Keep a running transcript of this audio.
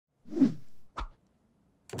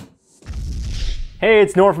Hey,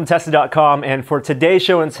 it's Noah from Tested.com, and for today's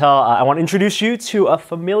show and tell, I want to introduce you to a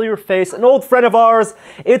familiar face, an old friend of ours.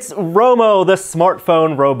 It's Romo, the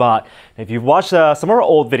smartphone robot. If you've watched some of our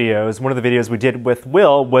old videos, one of the videos we did with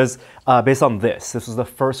Will was based on this. This was the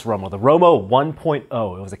first Romo, the Romo 1.0.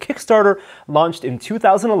 It was a Kickstarter launched in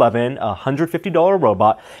 2011, a $150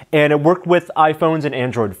 robot, and it worked with iPhones and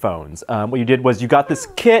Android phones. What you did was you got this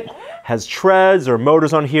kit, has treads or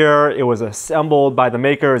motors on here. It was assembled by the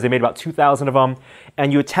makers. They made about 2,000 of them.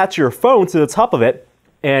 And you attach your phone to the top of it,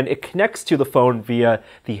 and it connects to the phone via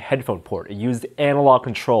the headphone port. It used analog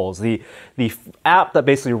controls. The app that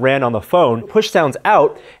basically ran on the phone pushed sounds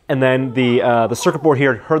out, and then the circuit board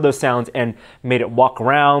here heard those sounds and made it walk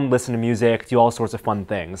around, listen to music, do all sorts of fun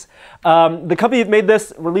things. The company that made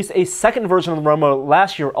this released a second version of the Romo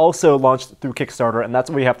last year, also launched through Kickstarter, and that's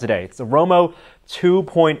what we have today. It's the Romo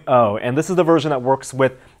 2.0, and this is the version that works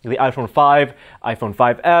with the iPhone 5, iPhone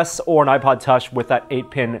 5S, or an iPod Touch with that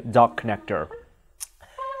 8-pin dock connector.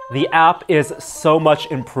 The app is so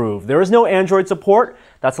much improved. There is no Android support.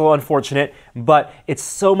 That's a little unfortunate, but it's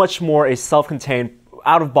so much more a self-contained,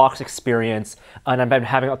 out-of-box experience, and I've been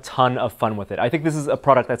having a ton of fun with it. I think this is a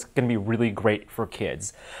product that's going to be really great for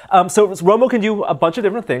kids. So Romo can do a bunch of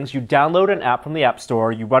different things. You download an app from the App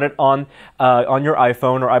Store, you run it on your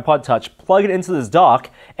iPhone or iPod Touch, plug it into this dock,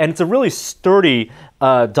 and it's a really sturdy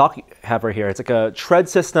dock you have right here. It's like a tread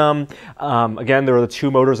system. Again, there are the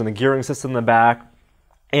two motors and the gearing system in the back.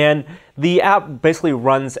 And the app basically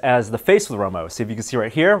runs as the face of the Romo. So if you can see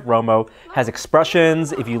right here, Romo has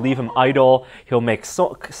expressions. If you leave him idle, he'll make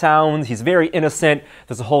sounds. He's very innocent.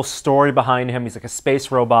 There's a whole story behind him. He's like a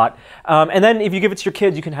space robot. And then if you give it to your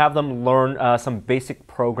kids, you can have them learn some basic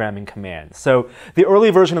programming commands. So the early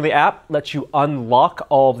version of the app lets you unlock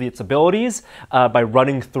all of its abilities by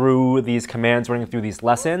running through these commands, running through these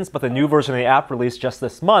lessons. But the new version of the app, released just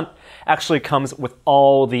this month, actually comes with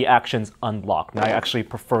all the actions unlocked. And I actually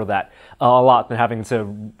prefer that a lot than having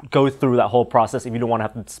to go through that whole process if you don't want to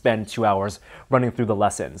have to spend 2 hours running through the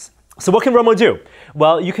lessons. So what can Romo do?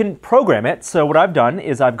 Well, you can program it. So what I've done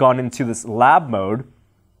is I've gone into this lab mode,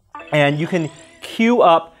 and you can queue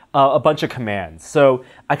up a bunch of commands. So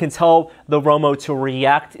I can tell the Romo to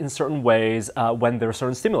react in certain ways when there's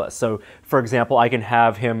certain stimulus. So for example, I can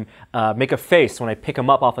have him make a face when I pick him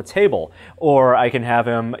up off a table, or I can have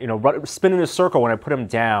him spin in a circle when I put him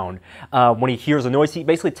down. When he hears a noise, he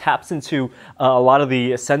basically taps into a lot of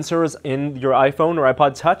the sensors in your iPhone or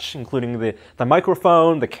iPod Touch, including the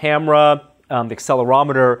microphone, the camera, the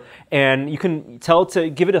accelerometer, and you can tell to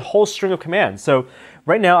give it a whole string of commands. So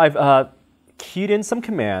right now I've keyed in some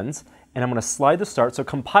commands, and I'm going to slide to start. So it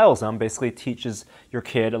compiles them, basically teaches your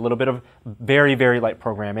kid a little bit of very, very light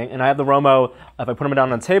programming. And I have the Romo, if I put him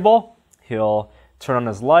down on the table, he'll turn on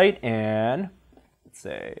his light and, let's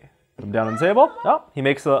say, put him down on the table. Oh, he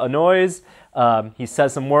makes a noise, he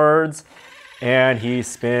says some words, and he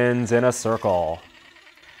spins in a circle.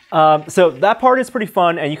 So that part is pretty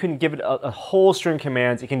fun, and you can give it a whole string of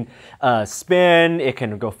commands. It can spin, it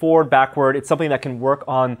can go forward, backward. It's something that can work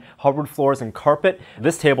on hardwood floors and carpet.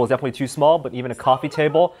 This table is definitely too small, but even a coffee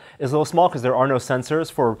table is a little small because there are no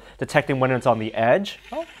sensors for detecting when it's on the edge.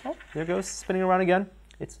 Oh, there it goes, spinning around again.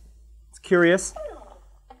 It's curious.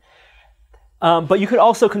 But you could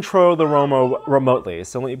also control the Romo remotely.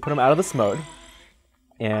 So let me put him out of this mode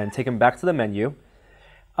and take him back to the menu.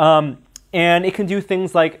 And it can do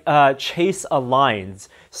things like chase lines.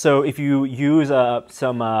 So if you use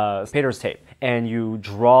some painter's tape and you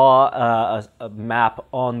draw a map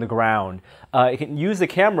on the ground, it can use the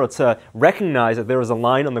camera to recognize that there is a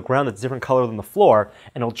line on the ground that's a different color than the floor,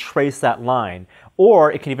 and it'll trace that line. Or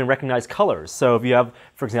it can even recognize colors. So if you have,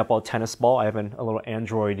 for example, a tennis ball, I have a little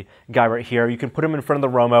Android guy right here, you can put him in front of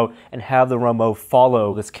the Romo and have the Romo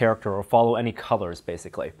follow this character or follow any colors,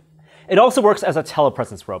 basically. It also works as a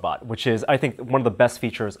telepresence robot, which is, I think, one of the best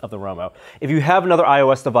features of the Romo. If you have another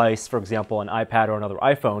iOS device, for example, an iPad or another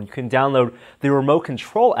iPhone, you can download the remote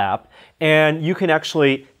control app, and you can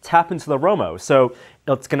actually tap into the Romo. So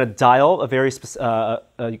it's going to dial a very a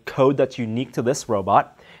code that's unique to this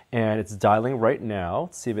robot, and it's dialing right now.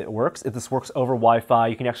 Let's see if it works. If this works over Wi-Fi,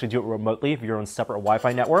 you can actually do it remotely if you're on separate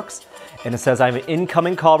Wi-Fi networks. And it says, I have an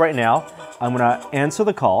incoming call right now. I'm going to answer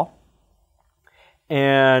the call,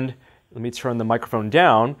 and let me turn the microphone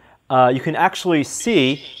down. You can actually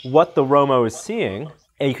see what the Romo is seeing,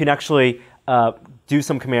 and you can actually do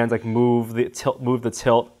some commands like move the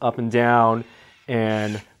tilt up and down,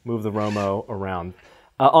 and move the Romo around.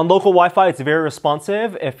 On local Wi-Fi, it's very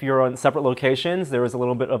responsive. If you're on separate locations, there is a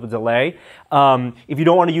little bit of a delay. If you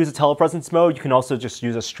don't want to use a telepresence mode, you can also just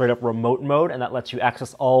use a straight up remote mode, and that lets you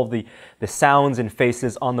access all of the sounds and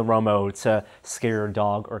faces on the Romo to scare your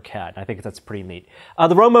dog or cat. I think that's pretty neat.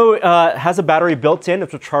 The Romo has a battery built in.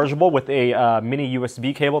 It's rechargeable with a mini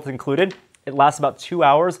USB cable that's included. It lasts about 2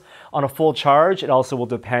 hours on a full charge. It also will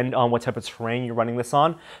depend on what type of terrain you're running this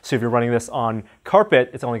on. So if you're running this on carpet,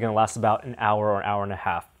 it's only going to last about an hour or an hour and a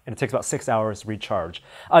half. And it takes about 6 hours to recharge.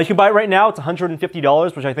 You can buy it right now. It's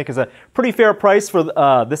 $150, which I think is a pretty fair price for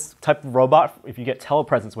this type of robot. If you get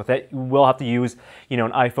telepresence with it, you will have to use, an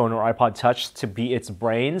iPhone or iPod Touch to be its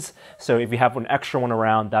brains. So if you have an extra one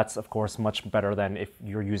around, that's of course much better than if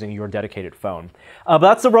you're using your dedicated phone. But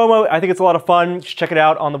that's the Romo. I think it's a lot of fun. You should check it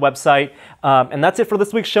out on the website. And that's it for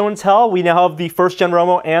this week's show and tell. We now have the first gen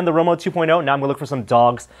Romo and the Romo 2.0. Now I'm going to look for some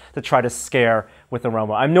dogs to try to scare with the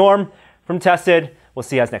Romo. I'm Norm from Tested. We'll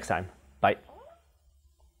see you guys next time. Bye.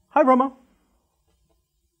 Hi, Romo.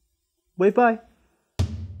 Wave bye.